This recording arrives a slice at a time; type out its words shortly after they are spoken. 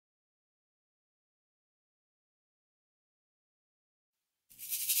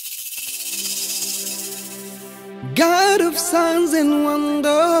God of signs and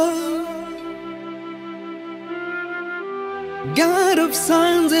wonder, God of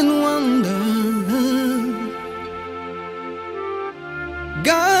signs and wonder,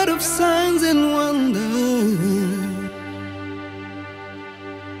 God of signs and wonder.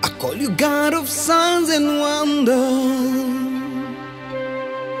 I call you God of signs and wonder,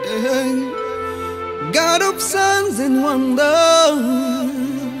 God of signs and wonder,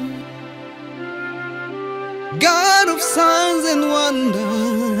 God of signs and wonder,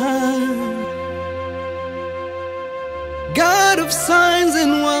 God of signs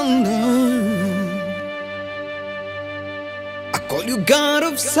and wonder. I call you God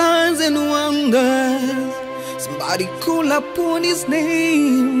of signs and wonders. Somebody call upon his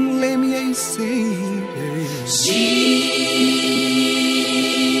name. Let me hear you say, Jesus.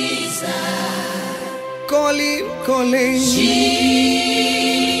 Call him, call him. Jesus.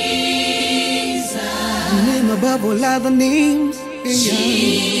 Name above all other names. Jesus.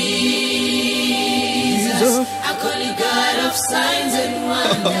 I call you God of signs and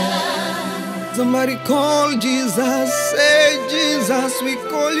wonders. Somebody call Jesus. Say, Jesus, we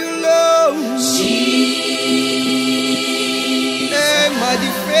call you Lord. Jesus. Hey, my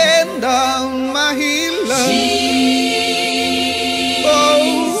defender, my healer. Jesus. Oh,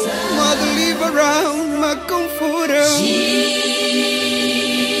 my deliverer, my comforter.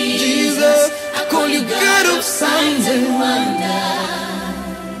 Jesus, I call you God of signs and wonders.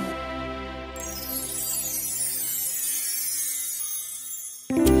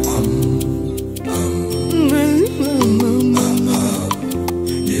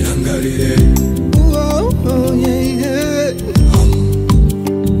 Oh, yeah, yeah.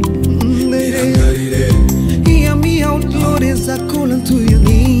 Hear me out, Lord, as I call unto your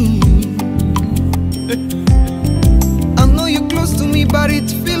name. I know you're close to me, but it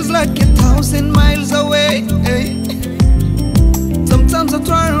feels like 1,000 miles away. Sometimes I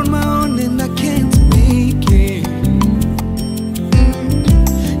try on my own and I can't make it.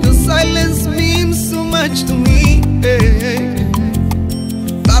 Your silence means so much to me,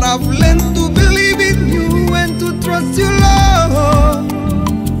 that I've learned to believe in you and to trust you, Lord.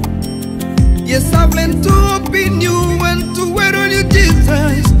 Yes, I've learned to hope in you and to wait on you,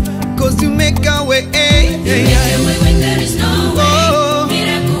 Jesus, 'cause you make a way. You make a way when there is no way.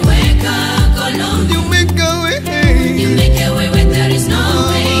 Miracle worker, Colombo. You make a way. You make a way when there is no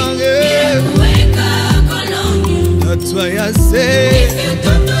way. Miracle worker, Colombo. That's why I say, if you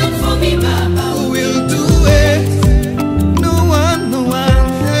don't do it for me, Baba, who will do it? No one, no one.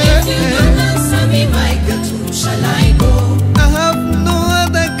 If you don't answer me, my God, who shall I go? I have no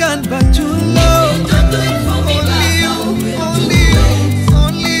other God but you, Lord. If you don't do it for me, Only you, Baba, who will only do you,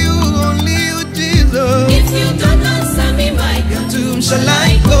 it? only you, Jesus. If you don't answer me, my God, To whom shall I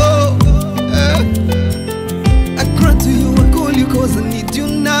go? I cry to you, I call you 'cause I need you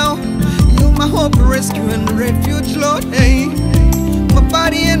now. You're my hope, rescue and refuge, Lord. Hey, my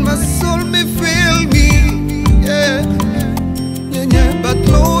body and my soul may fail me, yeah, yeah, yeah. But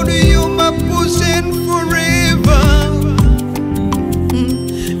Lord, you're my portion forever.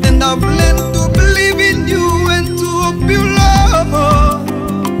 And I've learned to believe in you and to hope you, Lord.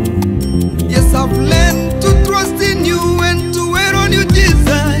 Yes, I've learned to trust in you and to wait on you,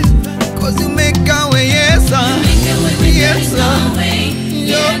 Jesus, 'cause you make a way, yes, sir. make a way when there Yes, is sir. no way.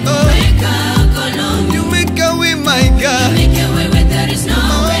 Miracle worker, Colombo. You make a way, my God. Make a way when there is no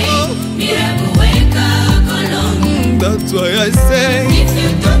way. Miracle worker, Colombo. That's why I say, If you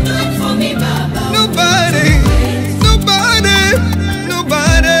don't do it for me, Baba, nobody, nobody,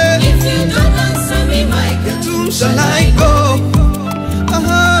 nobody. if you don't answer me, my God, To whom shall I go? I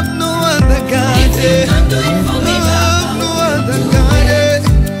have no other God. if you don't do it for me, I have Baba, no other God.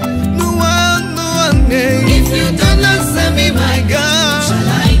 No one, no one. if you don't answer me, my God, shall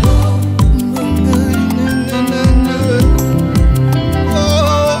I go?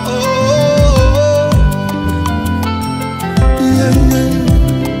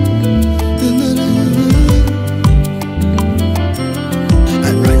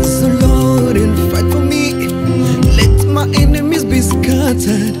 Arise, O Lord, and fight for me. Let my enemies be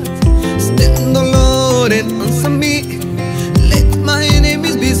scattered. Stand, O Lord, and answer me. Let my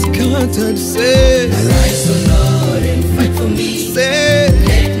enemies be scattered. Say, Arise, O Lord, and fight for me. say,